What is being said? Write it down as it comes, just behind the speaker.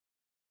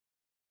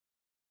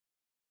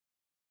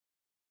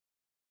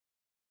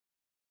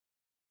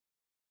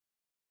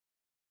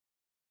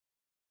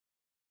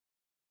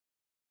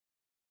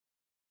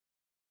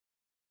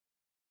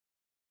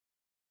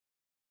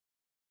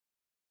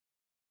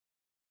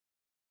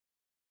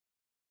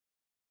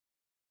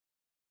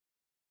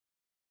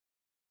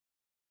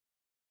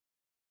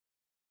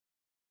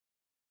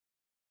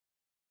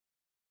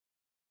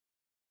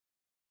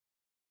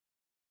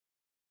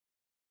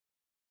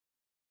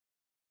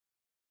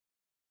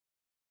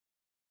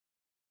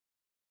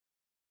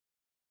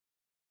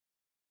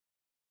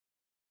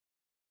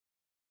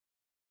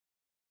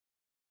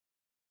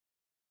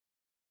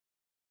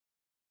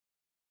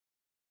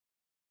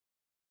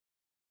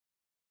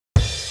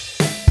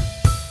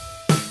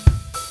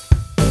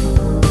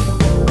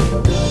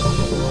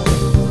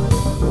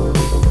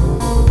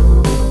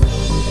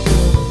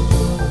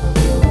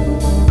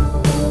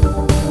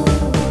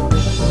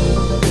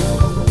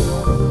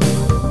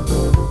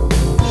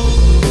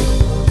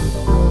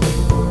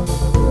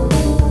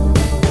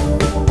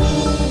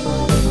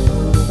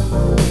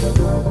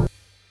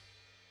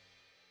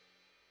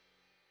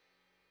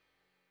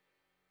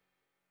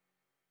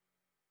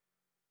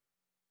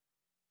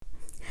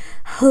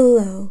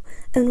Hello,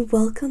 and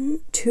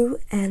welcome to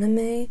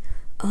Anime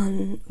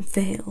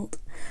Unveiled,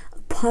 a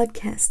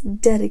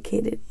podcast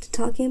dedicated to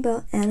talking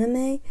about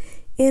anime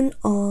in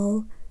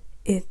all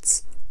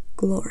its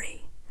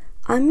glory.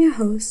 I'm your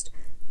host,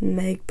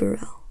 Meg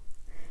Burrell.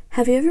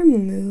 Have you ever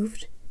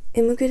moved,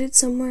 immigrated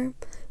somewhere,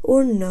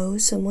 or know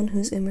someone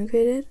who's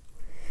immigrated?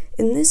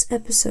 In this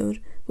episode,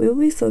 we will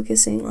be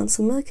focusing on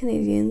some of the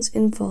Canadians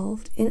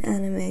involved in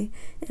anime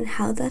and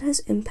how that has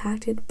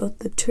impacted both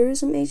the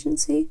tourism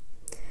agency,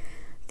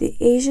 the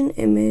Asian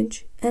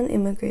image, and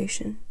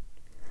immigration.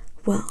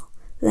 Well,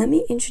 let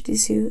me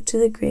introduce you to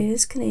the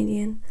greatest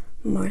Canadian,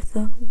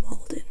 Martha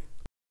Walden.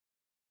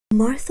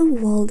 Martha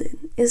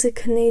Walden is a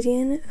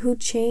Canadian who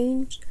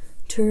changed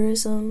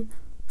tourism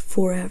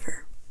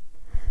forever.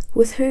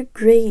 With her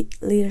great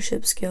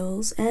leadership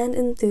skills and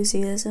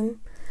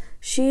enthusiasm,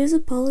 she is a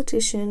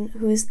politician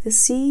who is the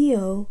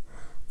CEO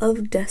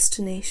of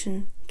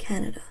Destination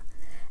Canada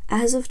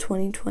as of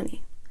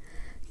 2020.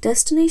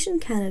 Destination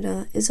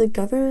Canada is a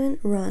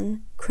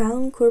government-run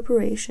Crown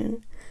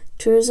Corporation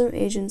tourism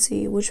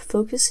agency which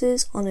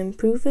focuses on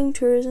improving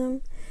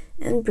tourism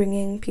and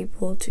bringing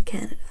people to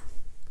Canada.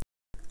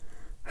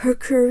 Her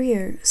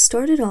career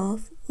started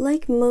off,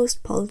 like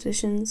most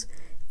politicians,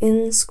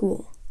 in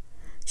school.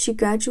 She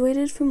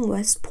graduated from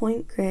West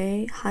Point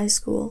Grey High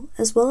School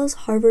as well as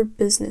Harvard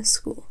Business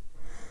School.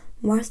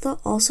 Martha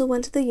also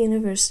went to the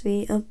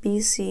University of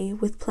BC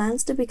with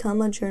plans to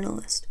become a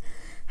journalist.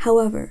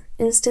 However,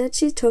 instead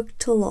she took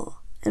to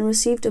law and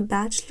received a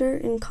Bachelor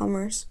in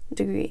Commerce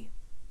degree.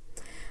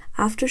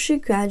 After she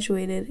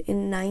graduated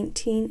in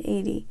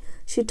 1980,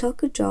 she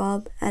took a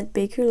job at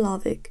Baker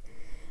Lovick,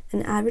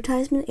 an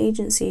advertisement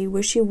agency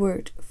where she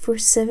worked for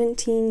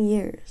 17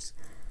 years.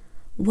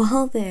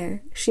 While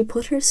there, she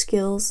put her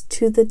skills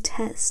to the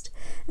test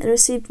and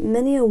received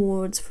many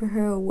awards for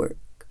her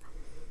work,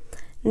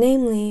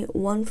 namely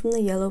one from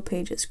the Yellow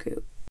Pages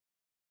group.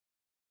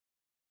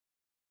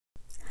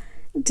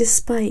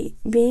 Despite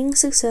being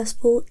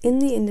successful in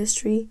the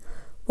industry,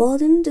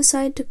 Walden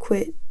decided to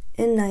quit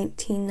in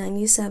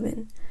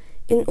 1997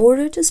 in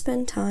order to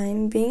spend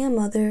time being a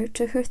mother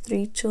to her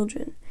 3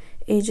 children,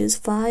 ages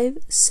 5,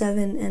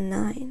 7, and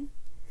 9.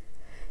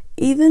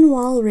 Even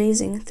while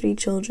raising 3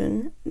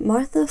 children,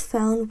 Martha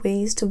found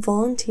ways to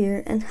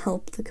volunteer and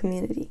help the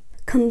community.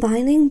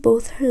 Combining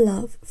both her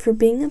love for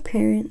being a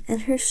parent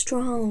and her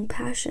strong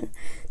passion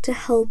to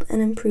help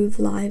and improve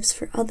lives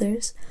for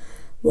others,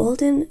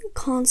 Walden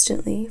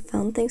constantly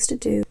found things to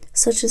do,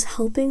 such as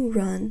helping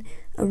run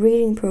a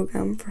reading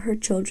program for her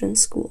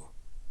children's school.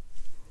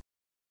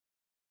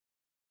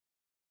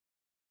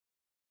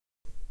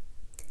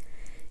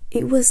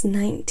 It was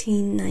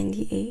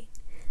 1998,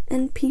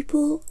 and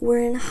people were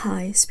in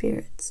high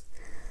spirits.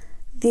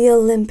 The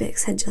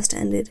Olympics had just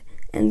ended,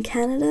 and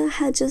Canada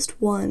had just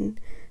won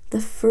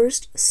the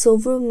first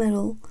silver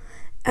medal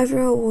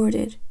ever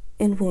awarded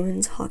in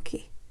women's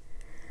hockey.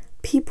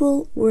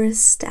 People were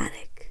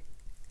ecstatic.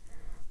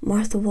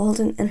 Martha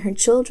Walden and her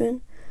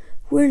children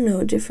were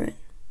no different.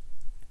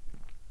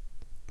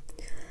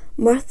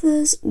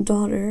 Martha's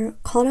daughter,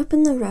 caught up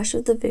in the rush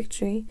of the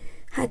victory,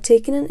 had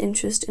taken an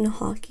interest in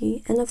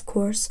hockey, and of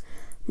course,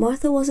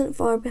 Martha wasn't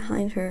far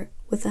behind her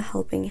with a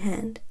helping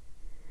hand.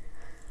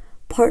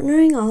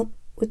 Partnering up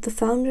with the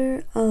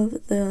founder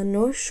of the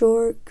North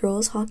Shore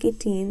girls hockey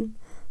team,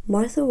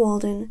 Martha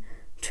Walden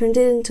turned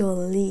it into a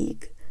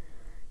league.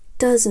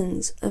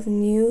 Dozens of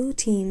new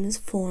teams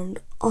formed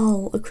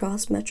all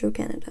across Metro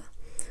Canada.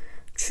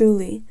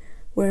 Truly,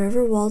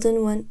 wherever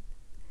Walden went,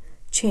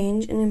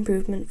 change and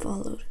improvement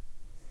followed.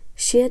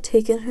 She had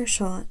taken her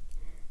shot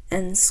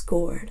and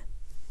scored.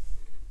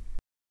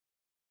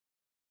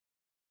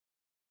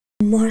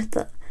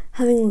 Martha,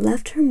 having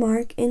left her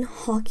mark in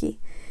hockey,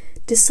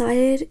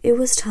 decided it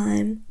was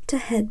time to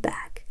head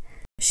back.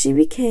 She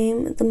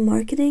became the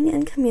Marketing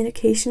and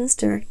Communications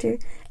Director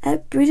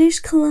at British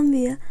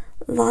Columbia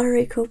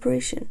Lottery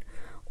Corporation,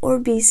 or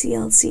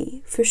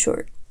BCLC for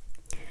short.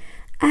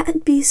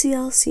 At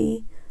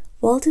BCLC,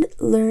 Walden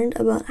learned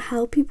about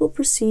how people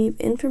perceive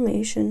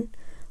information,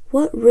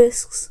 what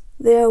risks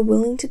they are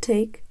willing to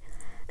take,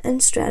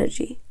 and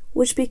strategy,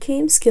 which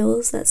became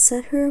skills that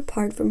set her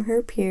apart from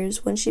her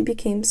peers when she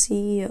became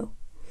CEO.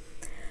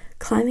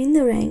 Climbing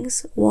the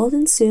ranks,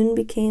 Walden soon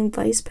became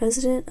Vice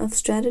President of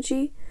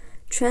Strategy,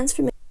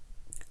 Transformation.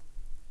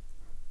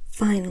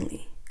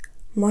 Finally,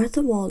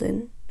 Martha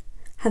Walden,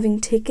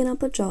 having taken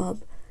up a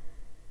job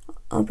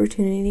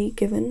opportunity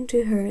given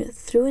to her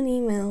through an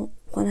email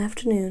one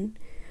afternoon,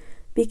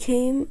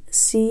 became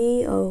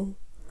CEO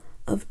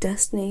of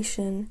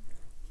Destination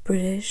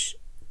British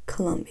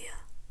Columbia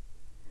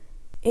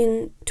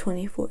in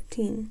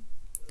 2014.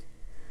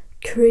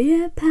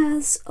 Career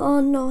paths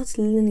are not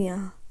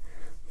linear,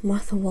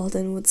 Martha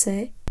Walden would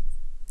say.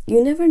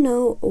 You never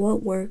know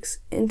what works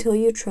until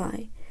you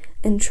try,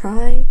 and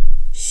try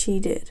she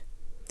did.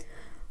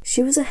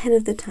 She was ahead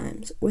of the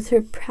times with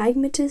her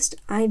pragmatist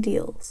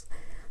ideals.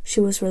 She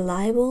was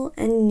reliable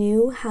and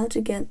knew how to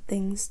get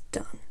things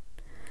done.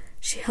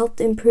 She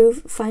helped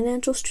improve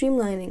financial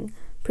streamlining,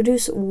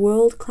 produce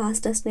world-class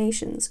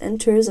destinations and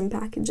tourism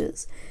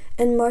packages,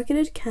 and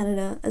marketed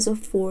Canada as a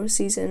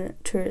four-season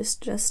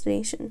tourist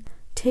destination,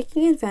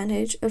 taking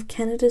advantage of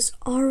Canada's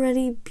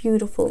already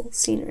beautiful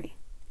scenery.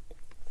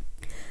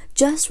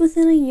 Just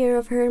within a year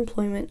of her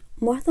employment,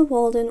 Martha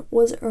Walden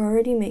was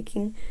already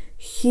making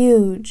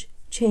huge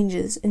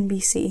changes in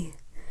BC.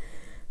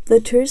 The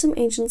tourism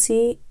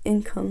agency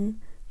income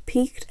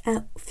peaked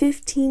at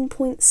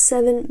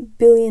 $15.7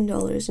 billion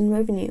in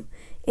revenue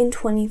in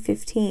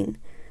 2015,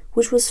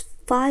 which was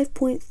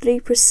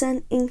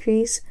 5.3%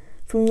 increase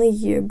from the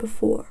year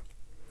before.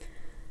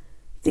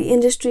 The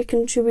industry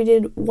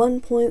contributed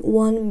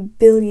 $1.1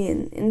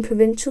 billion in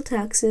provincial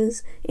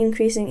taxes,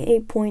 increasing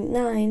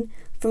 8.9%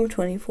 from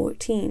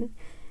 2014,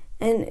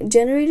 and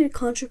generated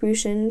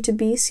contribution to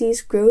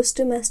BC's gross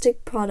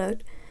domestic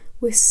product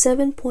with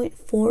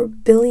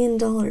 $7.4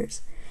 billion,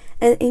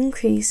 an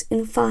increase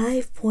in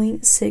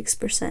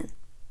 5.6%.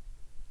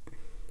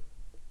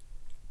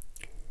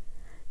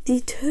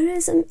 The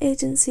tourism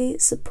agency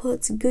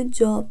supports good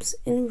jobs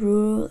in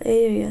rural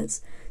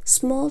areas,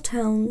 small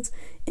towns,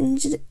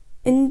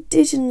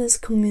 indigenous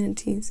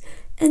communities,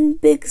 and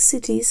big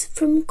cities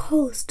from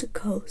coast to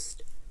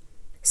coast,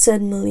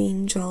 said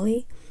Mylene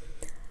Jolly,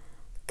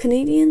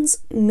 Canadian's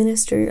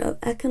Minister of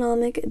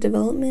Economic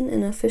Development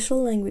and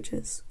Official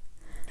Languages.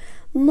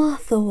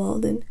 Martha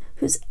Walden,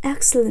 whose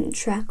excellent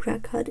track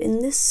record in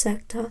this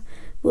sector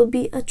will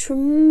be a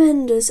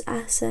tremendous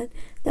asset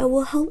that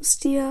will help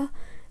steer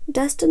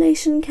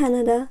Destination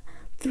Canada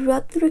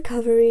throughout the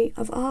recovery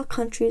of our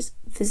country's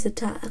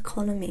visitor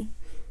economy.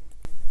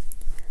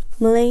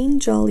 Mylene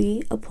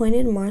Jolly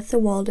appointed Martha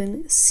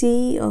Walden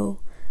CEO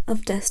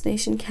of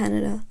Destination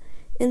Canada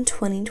in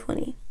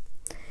 2020.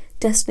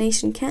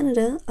 Destination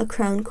Canada, a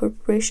Crown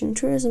Corporation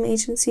tourism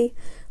agency,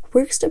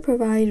 works to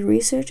provide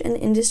research and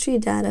industry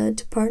data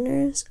to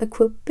partners,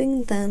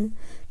 equipping them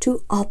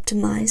to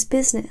optimize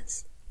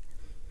business.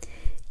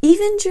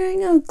 Even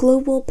during a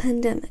global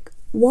pandemic,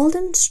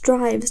 Walden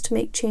strives to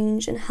make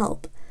change and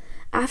help.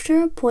 After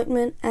her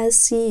appointment as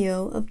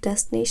CEO of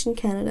Destination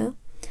Canada,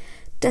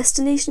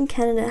 Destination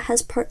Canada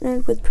has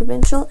partnered with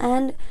provincial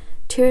and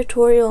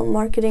territorial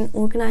marketing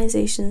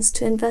organizations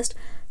to invest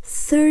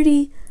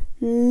 $30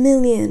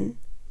 million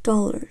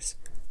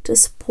to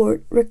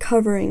support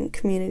recovering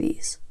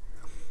communities.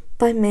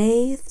 By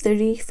May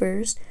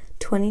 31st,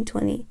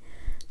 2020,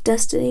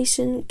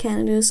 Destination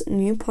Canada's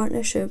new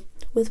partnership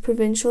with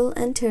provincial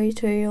and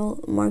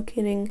territorial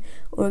marketing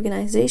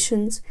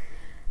organizations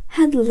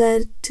had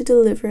led to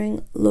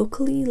delivering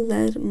locally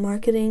led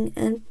marketing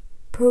and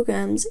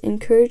programs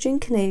encouraging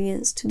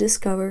Canadians to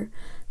discover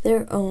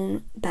their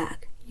own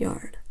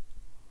backyard.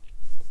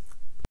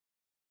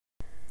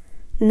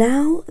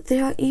 Now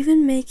they are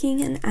even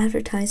making an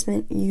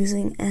advertisement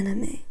using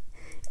anime.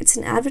 It's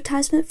an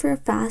advertisement for a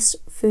fast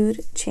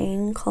food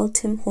chain called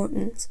Tim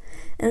Hortons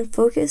and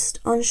focused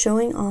on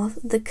showing off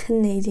the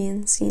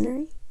Canadian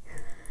scenery.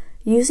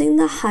 Using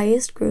the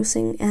highest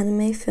grossing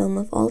anime film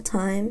of all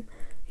time,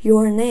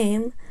 Your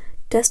Name,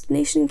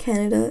 Destination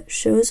Canada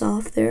shows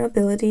off their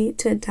ability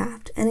to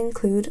adapt and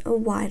include a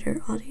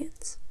wider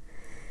audience.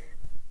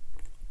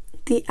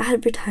 The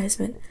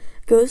advertisement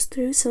goes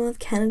through some of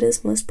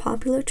Canada's most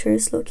popular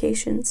tourist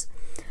locations,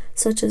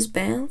 such as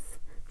Banff,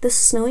 the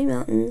Snowy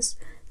Mountains,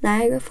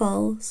 Niagara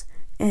Falls,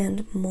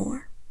 and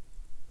more.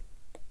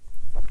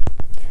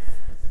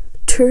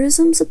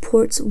 Tourism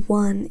supports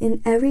 1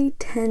 in every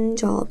 10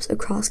 jobs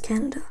across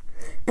Canada,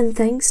 and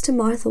thanks to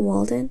Martha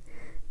Walden,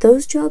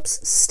 those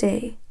jobs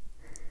stay.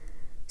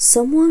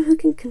 Someone who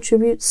can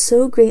contribute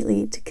so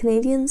greatly to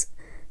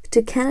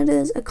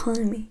Canada's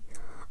economy,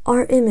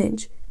 our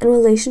image, and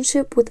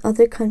relationship with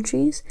other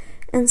countries,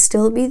 and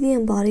still be the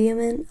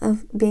embodiment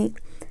of being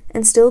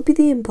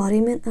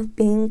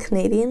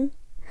Canadian.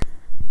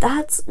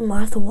 That's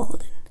Martha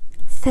Walden.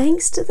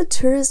 Thanks to the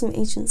tourism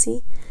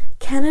agency,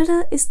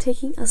 Canada is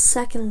taking a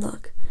second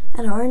look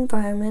at our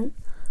environment,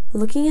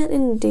 looking at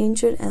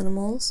endangered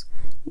animals,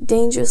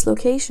 dangerous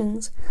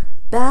locations,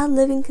 bad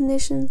living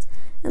conditions,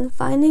 and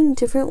finding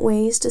different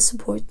ways to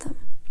support them.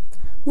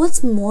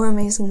 What's more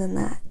amazing than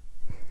that?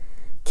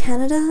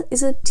 Canada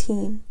is a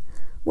team.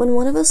 When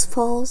one of us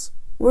falls,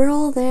 we're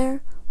all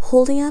there,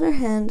 holding out our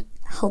hand,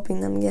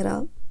 helping them get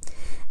up.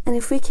 And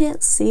if we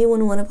can't see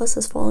when one of us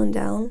has fallen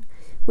down,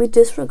 we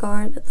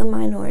disregard the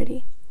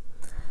minority.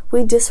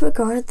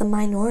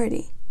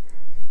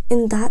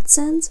 In that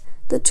sense,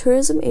 the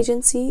tourism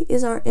agency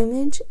is our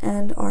image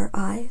and our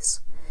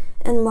eyes,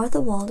 and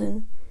Martha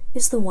Walden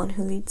is the one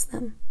who leads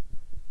them.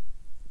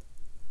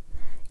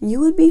 You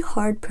would be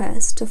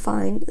hard-pressed to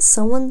find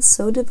someone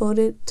so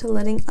devoted to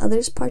letting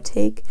others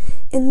partake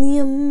in the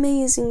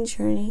amazing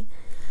journey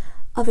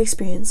of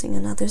experiencing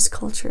another's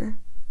culture.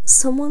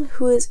 Someone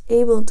who is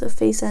able to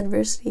face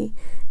adversity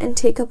and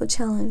take up a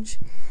challenge,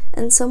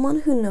 and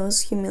someone who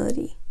knows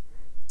humility.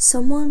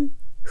 Someone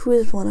who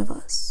is one of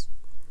us.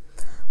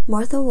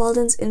 Martha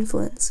Walden's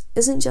influence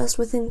isn't just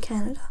within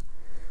Canada.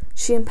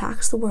 She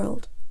impacts the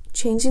world,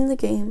 changing the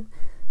game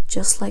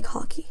just like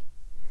hockey.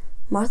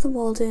 Martha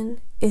Walden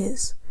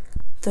is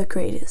the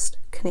greatest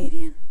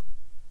Canadian.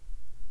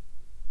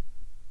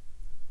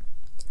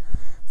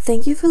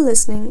 Thank you for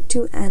listening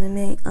to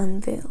Anime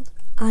Unveiled.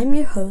 I'm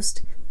your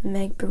host,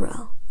 Meg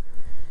Burrell.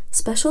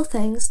 Special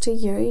thanks to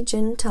Yuri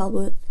Jin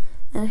Talbot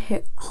and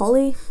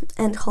Holly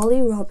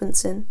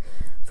Robinson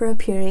for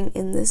appearing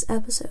in this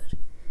episode.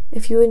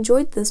 If you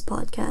enjoyed this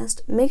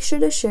podcast, make sure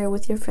to share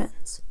with your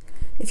friends.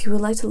 If you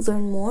would like to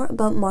learn more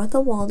about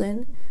Martha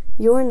Walden,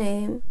 Your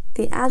Name,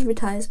 the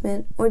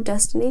advertisement, or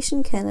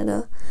Destination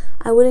Canada,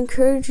 I would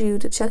encourage you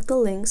to check the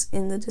links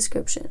in the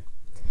description.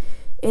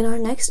 In our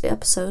next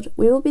episode,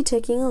 we will be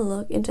taking a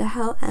look into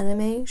how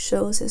anime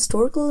shows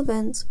historical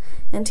events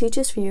and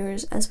teaches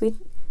viewers as we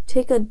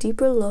take a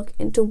deeper look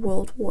into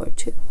World War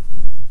II.